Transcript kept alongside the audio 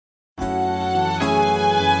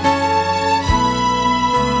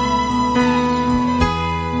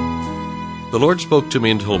The Lord spoke to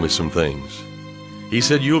me and told me some things. He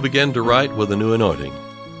said, you'll begin to write with a new anointing.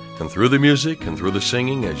 And through the music and through the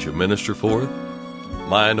singing as you minister forth,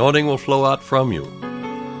 my anointing will flow out from you.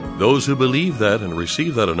 Those who believe that and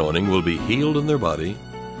receive that anointing will be healed in their body.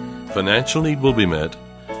 Financial need will be met.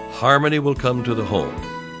 Harmony will come to the home.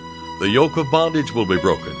 The yoke of bondage will be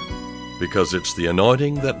broken, because it's the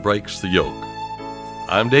anointing that breaks the yoke.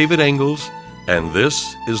 I'm David Engels, and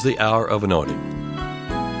this is the Hour of Anointing.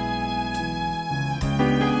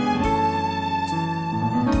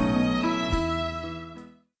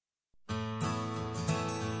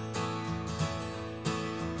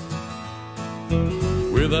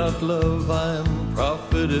 Without love I am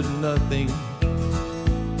profited nothing.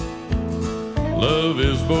 Love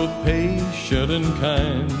is both patient and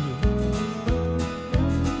kind.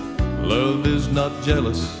 Love is not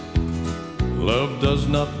jealous. Love does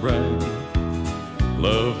not brag.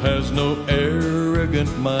 Love has no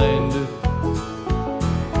arrogant mind.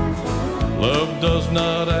 Love does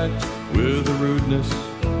not act with rudeness,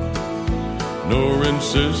 nor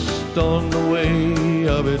insist on the way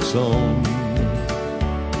of its own.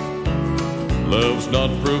 Love's not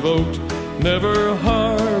provoked, never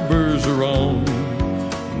harbors a wrong,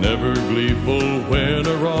 never gleeful when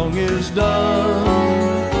a wrong is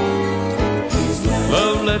done.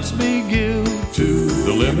 Love lets me give to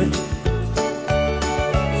the limit.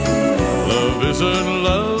 Love isn't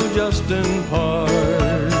love just in part.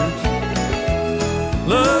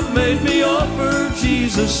 Love made me offer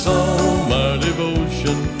Jesus all my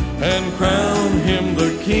devotion and crown him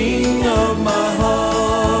the King of my heart.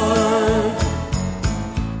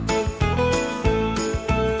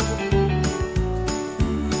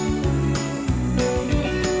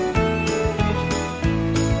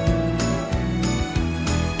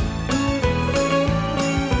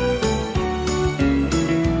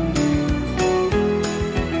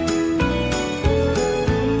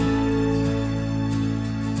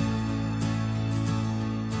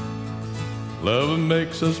 Love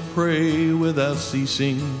makes us pray without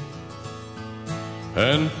ceasing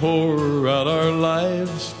and pour out our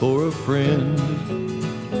lives for a friend.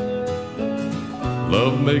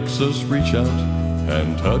 Love makes us reach out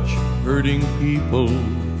and touch hurting people,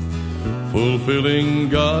 fulfilling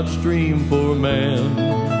God's dream for man.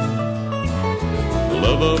 The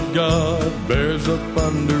love of God bears up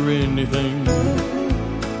under anything,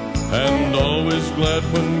 and always glad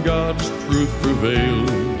when God's truth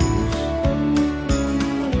prevails.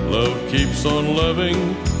 Love keeps on loving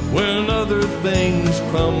when other things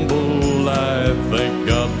crumble. I thank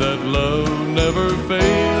God that love never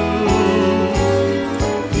fails.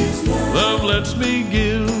 Love lets me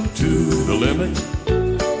give to the limit.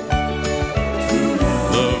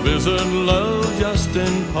 Love isn't love just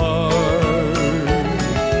in part.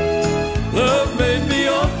 Love made me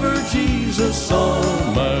offer Jesus all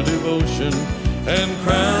my devotion and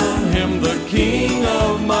crown him the King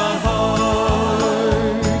of my heart.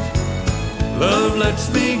 Love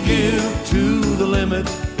lets me give to the limit.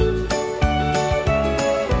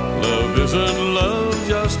 Love isn't love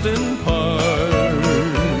just in part.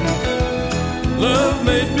 Love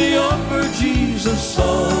made me offer Jesus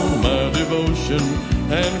all my devotion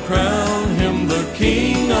and crown him the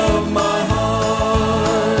King of my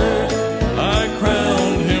heart. I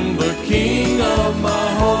crowned him the King of my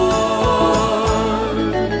heart.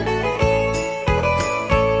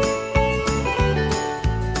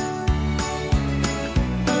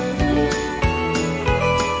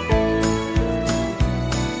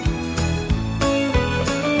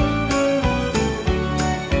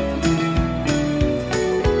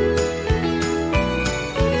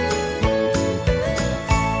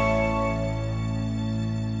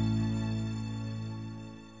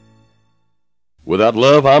 Without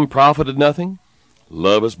love, I'm profited nothing.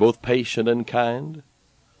 Love is both patient and kind.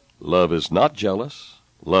 Love is not jealous.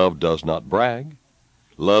 Love does not brag.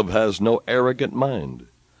 Love has no arrogant mind.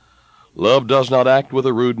 Love does not act with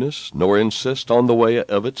a rudeness, nor insist on the way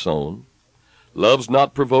of its own. Love's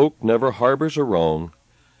not provoked, never harbors a wrong,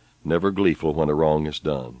 never gleeful when a wrong is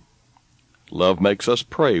done. Love makes us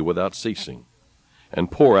pray without ceasing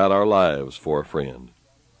and pour out our lives for a friend.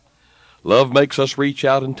 Love makes us reach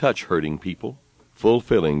out and touch hurting people,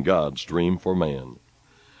 fulfilling God's dream for man.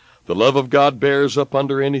 The love of God bears up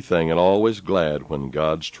under anything and always glad when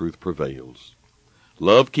God's truth prevails.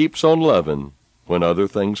 Love keeps on loving when other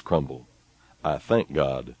things crumble. I thank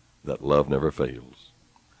God that love never fails.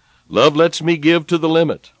 Love lets me give to the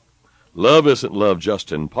limit. Love isn't love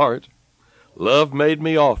just in part. Love made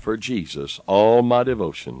me offer Jesus all my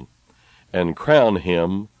devotion and crown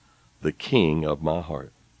him the King of my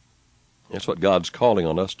heart. That's what God's calling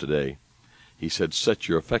on us today. He said, set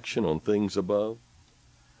your affection on things above.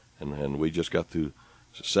 And we just got through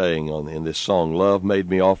saying in this song, love made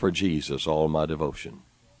me offer Jesus all my devotion.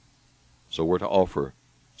 So we're to offer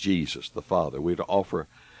Jesus, the Father. We're to offer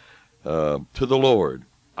to the Lord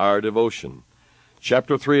our devotion.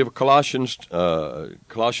 Chapter 3 of Colossians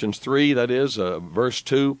 3, that is, verse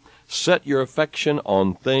 2, set your affection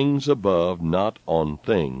on things above, not on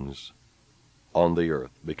things on the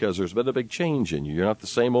earth, because there's been a big change in you. You're not the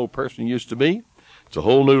same old person you used to be. It's a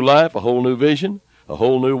whole new life, a whole new vision, a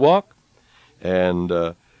whole new walk. And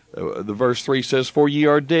the verse 3 says, for ye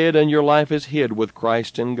are dead, and your life is hid with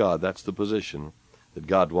Christ in God. That's the position that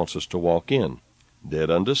God wants us to walk in. Dead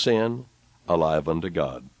unto sin, alive unto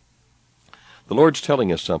God. The Lord's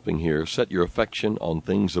telling us something here. Set your affection on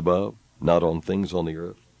things above, not on things on the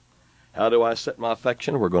earth. How do I set my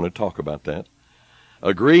affection? We're going to talk about that.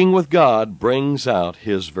 Agreeing with God brings out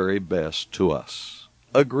His very best to us.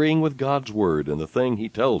 Agreeing with God's Word and the thing He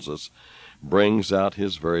tells us brings out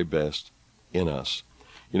His very best in us.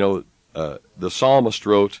 You know, the psalmist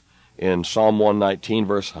wrote in Psalm 119,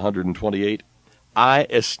 verse 128, I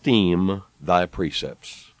esteem thy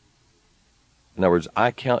precepts. In other words,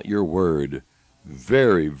 I count your word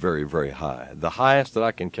very, very, very high. The highest that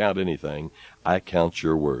I can count anything, I count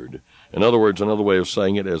your word. In other words, another way of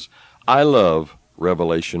saying it is, I love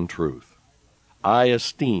revelation truth. I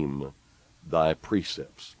esteem thy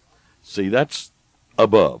precepts. See, that's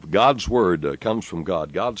above. God's word comes from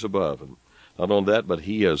God. God's above. And not only that, but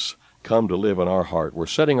He has come to live in our heart. We're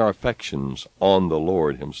setting our affections on the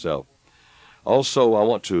Lord Himself. Also, I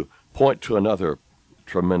want to point to another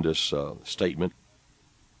tremendous statement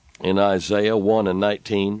in Isaiah 1 and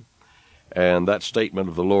 19. And that statement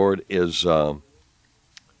of the Lord is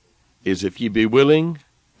if ye be willing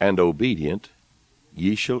and obedient,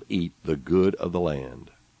 ye shall eat the good of the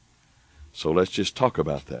land. So let's just talk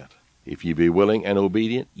about that. If ye be willing and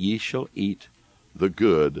obedient, ye shall eat the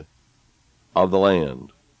good of the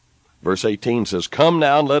land. Verse 18 says, come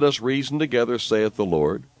now and let us reason together, saith the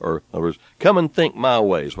Lord. Or in other words, come and think my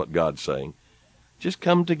ways, what God's saying. Just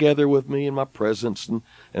come together with me in my presence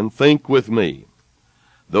and think with me.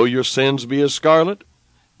 Though your sins be as scarlet,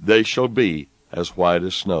 they shall be as white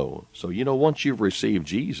as snow. So, you know, once you've received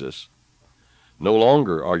Jesus, no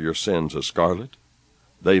longer are your sins as scarlet.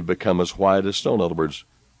 They've become as white as snow. In other words,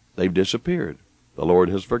 they've disappeared. The Lord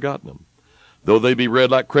has forgotten them. Though they be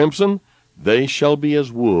red like crimson, they shall be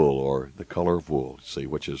as wool, or the color of wool. See,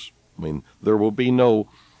 which is, there will be no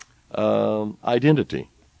identity.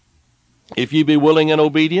 If ye be willing and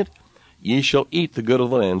obedient, ye shall eat the good of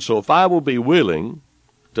the land. So if I will be willing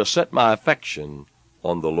to set my affection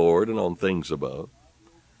on the Lord and on things above,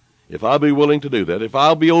 if I'll be willing to do that, if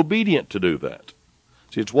I'll be obedient to do that.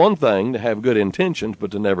 See, it's one thing to have good intentions,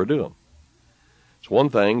 but to never do them. It's one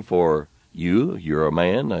thing for you're a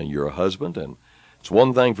man, you're a husband, and it's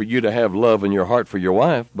one thing for you to have love in your heart for your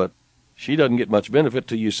wife, but she doesn't get much benefit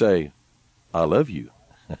till you say, I love you.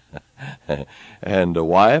 And a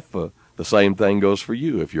wife, the same thing goes for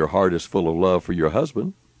you. If your heart is full of love for your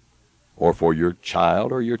husband or for your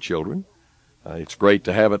child or your children, it's great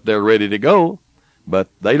to have it there ready to go, but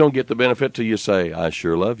they don't get the benefit till you say, I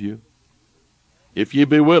sure love you. If you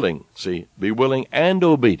be willing, see, be willing and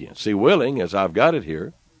obedient. See, willing, as I've got it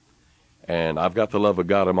here, and I've got the love of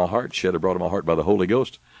God in my heart, shed abroad in my heart by the Holy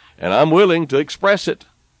Ghost, and I'm willing to express it.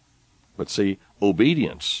 But see,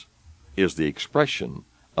 obedience is the expression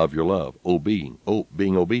of your love, being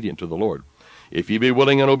obedient to the Lord. If ye be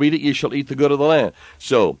willing and obedient, ye shall eat the good of the land.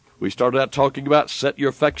 So, we started out talking about set your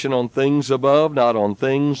affection on things above, not on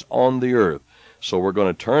things on the earth. So we're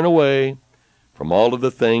going to turn away from all of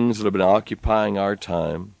the things that have been occupying our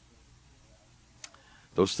time,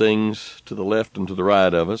 those things to the left and to the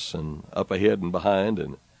right of us, and up ahead and behind,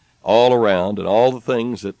 and all around, and all the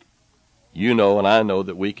things that you know and I know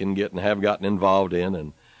that we can get and have gotten involved in,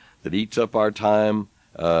 and that eats up our time.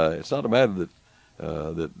 It's not a matter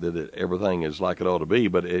that everything is like it ought to be,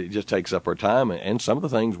 but it just takes up our time, and some of the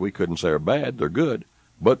things we couldn't say are bad, they're good.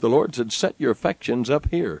 But the Lord said, set your affections up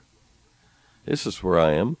here. This is where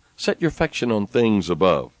I am. Set your affection on things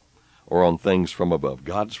above, or on things from above.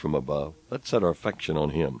 God's from above. Let's set our affection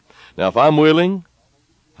on Him. Now, if I'm willing,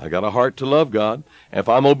 I got a heart to love God. If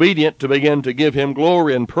I'm obedient to begin to give Him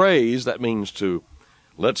glory and praise, that means to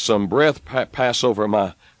let some breath pass over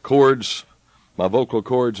my cords, my vocal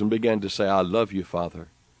cords, and begin to say, I love you, Father.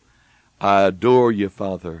 I adore you,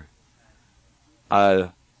 Father.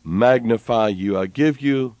 I magnify you. I give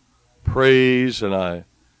you praise, and I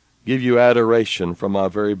give you adoration from my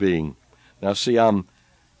very being. Now, see, I'm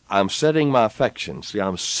setting my affections. See,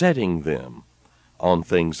 I'm setting them on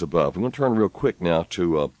things above. I'm going to turn real quick now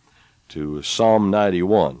to to Psalm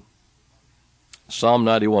 91. Psalm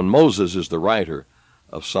 91. Moses is the writer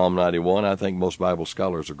of Psalm 91. I think most Bible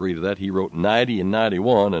scholars agree to that. He wrote 90 and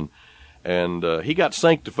 91, and he got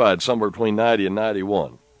sanctified somewhere between 90 and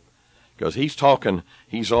 91. Because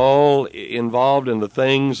he's all involved in the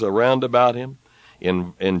things around about him.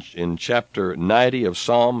 In chapter 90 of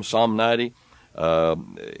Psalm 90,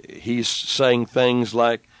 he's saying things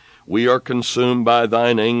like, "We are consumed by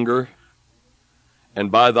thine anger,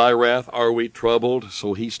 and by thy wrath are we troubled."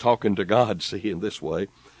 So he's talking to God, see, in this way.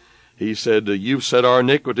 He said, "You've set our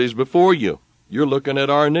iniquities before you." You're looking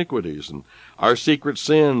at our iniquities and our secret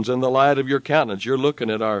sins in the light of your countenance. You're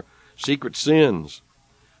looking at our secret sins.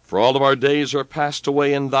 "For all of our days are passed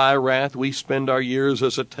away in thy wrath. We spend our years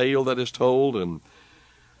as a tale that is told." And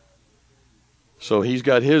so he's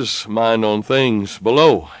got his mind on things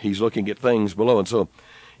below. He's looking at things below. And so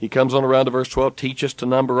he comes on around to verse 12, "Teach us to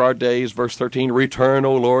number our days." Verse 13, "Return,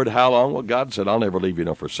 O Lord, how long?" Well, God said, "I'll never leave you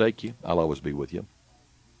nor forsake you. I'll always be with you."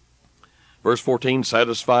 Verse 14,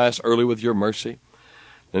 "Satisfy us early with your mercy."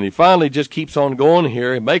 And he finally just keeps on going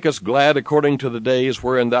here. "Make us glad according to the days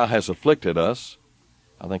wherein thou hast afflicted us."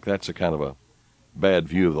 I think that's a kind of a bad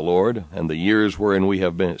view of the Lord, and the years wherein we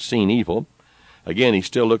have seen evil. Again, he's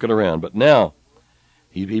still looking around, but now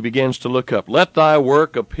he begins to look up. "Let thy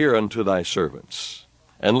work appear unto thy servants,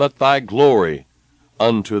 and let thy glory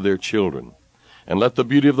unto their children. And let the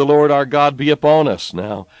beauty of the Lord our God be upon us."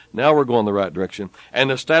 Now we're going the right direction.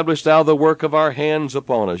 "And establish thou the work of our hands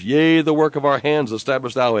upon us. Yea, the work of our hands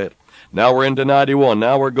establish thou it." Now we're into 91.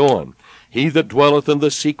 Now we're going. "He that dwelleth in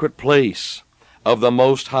the secret place of the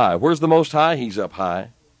Most High." Where's the Most High? He's up high.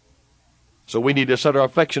 So we need to set our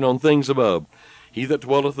affection on things above. "He that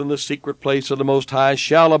dwelleth in the secret place of the Most High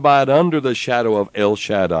shall abide under the shadow of El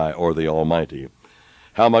Shaddai," or the Almighty.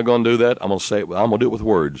 How am I going to do that? I'm going to do it with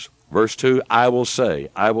words. Verse 2, "I will say,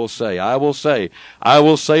 I will say, I will say, I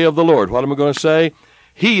will say of the Lord." What am I going to say?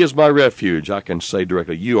 "He is my refuge." I can say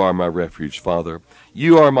directly, "You are my refuge, Father.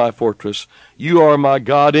 You are my fortress. You are my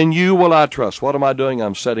God. In you will I trust." What am I doing?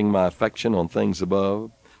 I'm setting my affection on things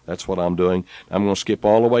above. That's what I'm doing. I'm going to skip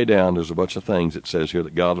all the way down. There's a bunch of things it says here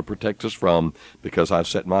that God will protect us from because I've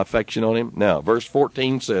set my affection on him. Now, verse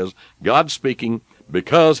 14 says, God speaking,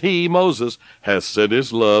 "Because he," Moses, "has set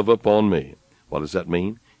his love upon me." What does that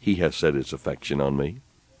mean? He has set his affection on me.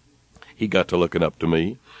 He got to looking up to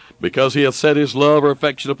me. "Because he hath set his love or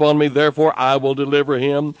affection upon me, therefore I will deliver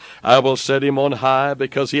him. I will set him on high,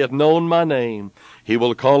 because he hath known my name. He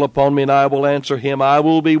will call upon me, and I will answer him. I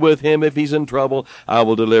will be with him if he's in trouble. I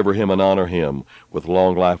will deliver him and honor him. With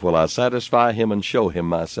long life will I satisfy him and show him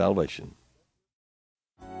my salvation."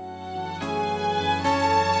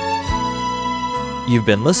 You've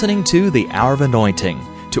been listening to The Hour of Anointing.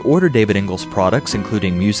 To order David Ingles products,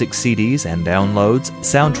 including music CDs and downloads,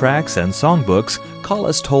 soundtracks, and songbooks, call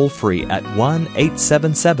us toll-free at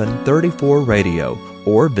 1-877-34-RADIO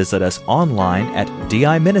or visit us online at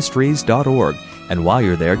diministries.org. And while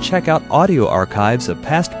you're there, check out audio archives of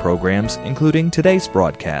past programs, including today's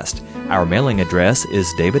broadcast. Our mailing address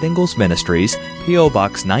is David Ingles Ministries, P.O.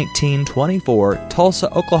 Box 1924, Tulsa,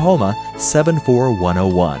 Oklahoma,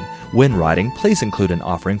 74101. When writing, please include an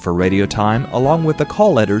offering for radio time along with the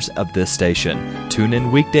call letters of this station. Tune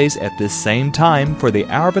in weekdays at this same time for the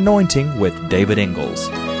Hour of Anointing with David Ingles.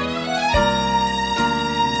 Go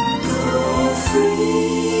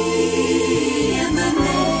free in the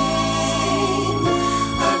name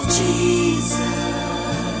of Jesus.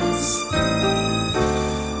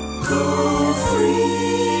 Go free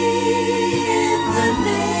in the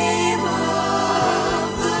name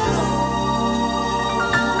of the Lord.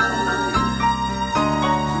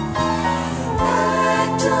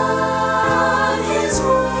 Act on his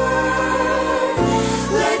word.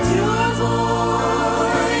 Let your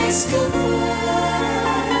voice confess.